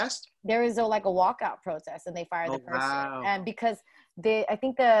protest? There was a walkout protest, and they fired the person. Wow. And because they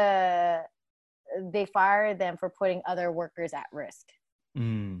fired them for putting other workers at risk.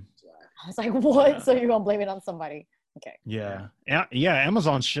 I was like, what? So you're gonna blame it on somebody? Okay. Yeah.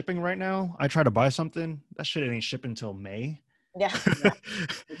 Amazon's shipping right now. I try to buy something. That shit ain't shipping until May. Yeah.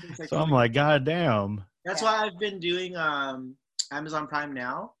 So I'm like, God damn. That's why I've been doing Amazon Prime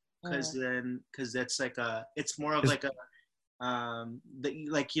now, because that's like it's more of like a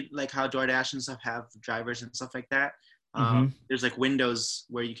like how DoorDash and stuff have drivers and stuff like that. There's like windows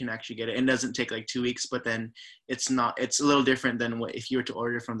where you can actually get it, and it doesn't take like 2 weeks, but then it's a little different than if you were to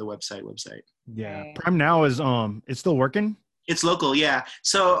order from the website. Yeah. Right. Prime Now is it's still working? It's local, yeah.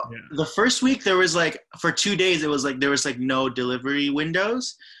 So the first week there was like, for 2 days, it was like there was like no delivery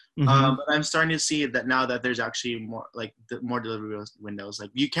windows. But I'm starting to see that now that there's actually more delivery windows. Like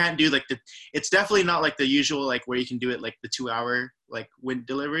you can't do like it's definitely not like the usual like where you can do it like the 2 hour like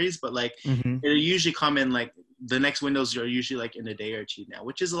deliveries, but like it'll usually come in like the next windows are usually like in a day or two now,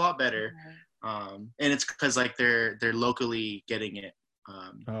 which is a lot better. And it's because like they're locally getting it.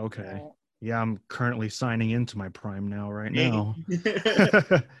 Okay. Yeah, I'm currently signing into my Prime Now right now.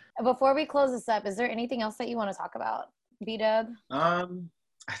 Before we close this up, is there anything else that you want to talk about, B-Dub?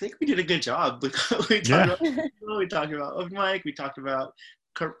 I think we did a good job. We talked about open mic. We talked about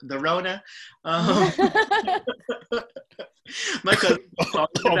the Rona. My cousin.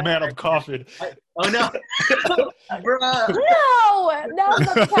 Oh man, I'm coughing. Oh no, bruh. No, now's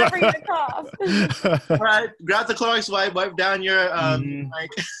not the time for you to cough. All right, grab the Clorox wipe down your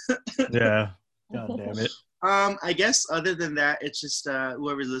mic. Yeah. God damn it. I guess other than that, it's just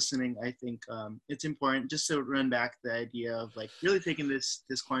whoever's listening, I think it's important just to run back the idea of like really taking this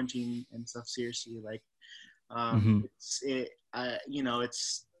quarantine and stuff seriously. Like,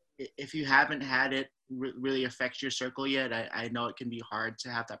 it's if you haven't had it really affect your circle yet, I know it can be hard to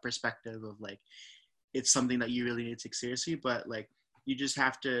have that perspective of like it's something that you really need to take seriously, but like you just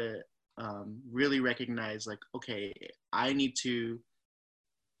have to really recognize like, okay, I need to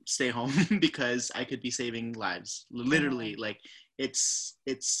stay home because I could be saving lives. Literally, like it's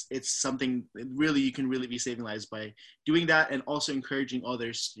something really you can really be saving lives by doing that, and also encouraging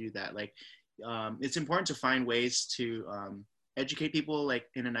others to do that. Like it's important to find ways to educate people like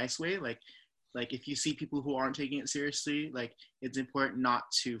in a nice way. Like if you see people who aren't taking it seriously, like it's important not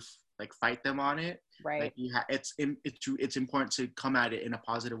to like fight them on it. Right. Like it's important to come at it in a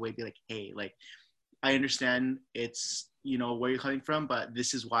positive way. Be like, hey, like I understand it's where you're coming from, but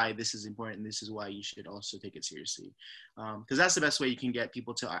this is why this is important. And this is why you should also take it seriously. Because that's the best way you can get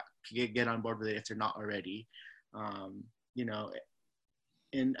people to get on board with it if they're not already. And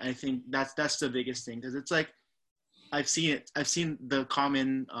I think that's the biggest thing, because it's like I've seen the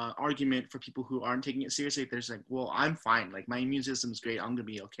common argument for people who aren't taking it seriously. There's like, well, I'm fine. Like my immune system's great. I'm gonna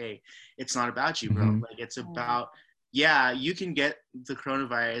be okay. It's not about you, bro. Like it's about, yeah, you can get the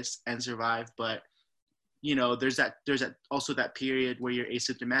coronavirus and survive, but there's that also that period where you're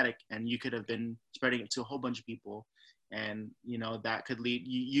asymptomatic and you could have been spreading it to a whole bunch of people, and that could lead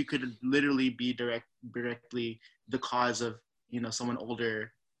you could literally be directly the cause of someone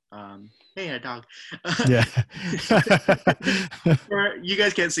older. Hey, a dog. Yeah. You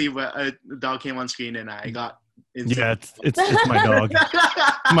guys can't see, but a dog came on screen and I got yeah, it's my dog.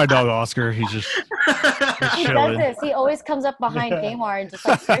 My dog Oscar. He's just He chilling. does this. He always comes up behind Kmart and just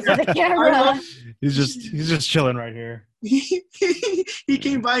like stares at the camera. He's just chilling right here. He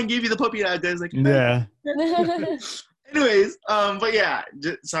came by and gave you the puppy dog. I was like, Yeah. Anyways, but yeah,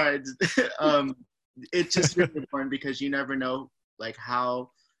 sorry. It's just really important because you never know like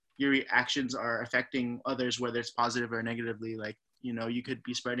how your reactions are affecting others, whether it's positive or negatively. Like, you know, you could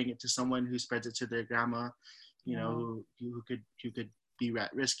be spreading it to someone who spreads it to their grandma, you know, who could be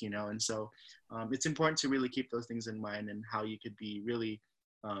at risk, you know. And so it's important to really keep those things in mind, and how you could be really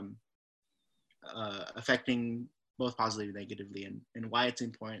affecting both positively and negatively, and why it's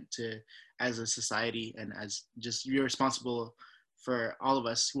important to, as a society and as just, you're responsible for all of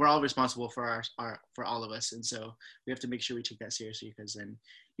us. We're all responsible for for all of us. And so we have to make sure we take that seriously, because then,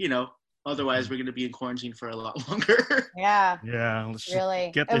 you know, otherwise we're going to be in quarantine for a lot longer. Yeah. Yeah. Let's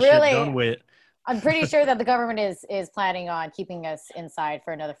Really. get this shit done with. I'm pretty sure that the government is planning on keeping us inside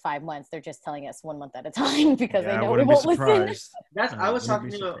for another 5 months. They're just telling us 1 month at a time because they know we won't listen. I was talking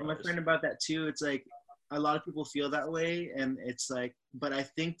to my friend about that too. It's like, a lot of people feel that way, and it's like, but I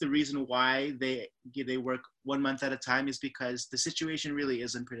think the reason why they work 1 month at a time is because the situation really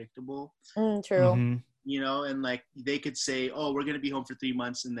isn't predictable. True. Mm-hmm. You know, and like they could say, oh, we're going to be home for 3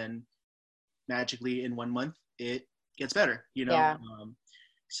 months, and then magically in 1 month it gets better, you know? Yeah.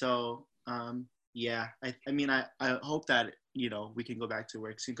 Yeah, I mean, I hope that, you know, we can go back to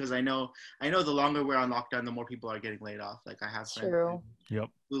work soon, because I know the longer we're on lockdown, the more people are getting laid off. Like, I have friends. True. Yep.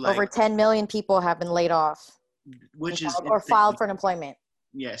 Who, like, over 10 million people have been laid off, which is or filed for unemployment.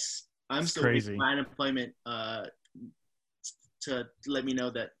 Yes, I'm still crazy. waiting for my unemployment to let me know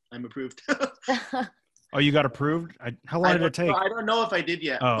that I'm approved. Oh, you got approved? How long did it take? I don't know if I did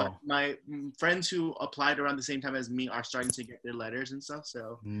yet, Oh. but my friends who applied around the same time as me are starting to get their letters and stuff.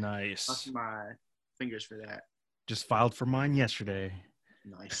 So Nice. cross my fingers for that. Just filed for mine yesterday.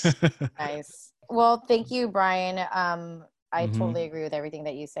 Nice. Nice. Well, thank you, Brian. I Mhm. totally agree with everything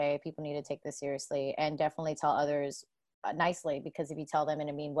that you say. People need to take this seriously and definitely tell others nicely, because if you tell them in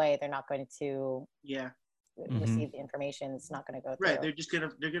a mean way, they're not going to Yeah. receive the information. It's not going to go through. Right.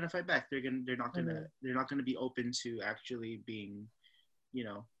 They're gonna fight back. They're not gonna be open to actually being, you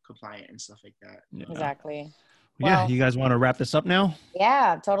know, compliant and stuff like that. Yeah. Exactly. Yeah, Well, you guys want to wrap this up now?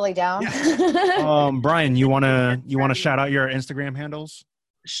 Yeah, totally down. Brian, you wanna shout out your Instagram handles?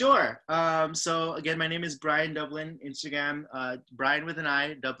 Sure. So again, my name is Brian Dublin. Instagram, Brian with an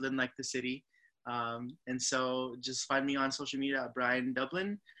I, Dublin like the city. And so just find me on social media at Brian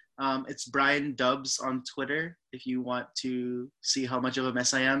Dublin. It's Brian Dubs on Twitter if you want to see how much of a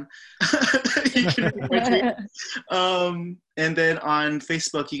mess I am. You can read my tweet. And then on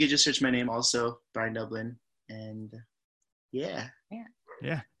Facebook, you can just search my name also, Brian Dublin. And yeah.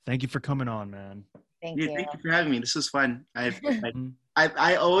 Thank you for coming on, man. Thank you. Thank you for having me. This was fun.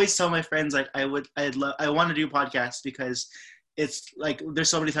 I always tell my friends, like, I want to do podcasts, because it's like, there's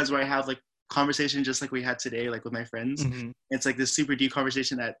so many times where I have like conversation just like we had today, like with my friends. Mm-hmm. It's like this super deep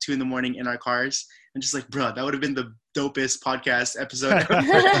conversation at 2 a.m. in our cars, and just like, bro, that would have been the dopest podcast episode ever.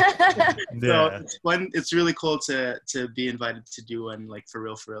 So it's fun. It's really cool to be invited to do one, like, for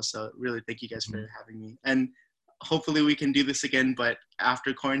real. So really, thank you guys for having me, and hopefully we can do this again, but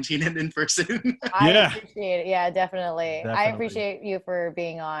after quarantine and in person. I appreciate it. Yeah, definitely. I appreciate you for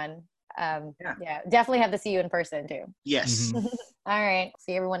being on. Definitely have to see you in person too. Yes. All right.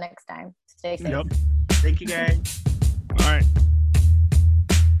 See everyone next time. Stay safe. Yep. Thank you, guys. All right.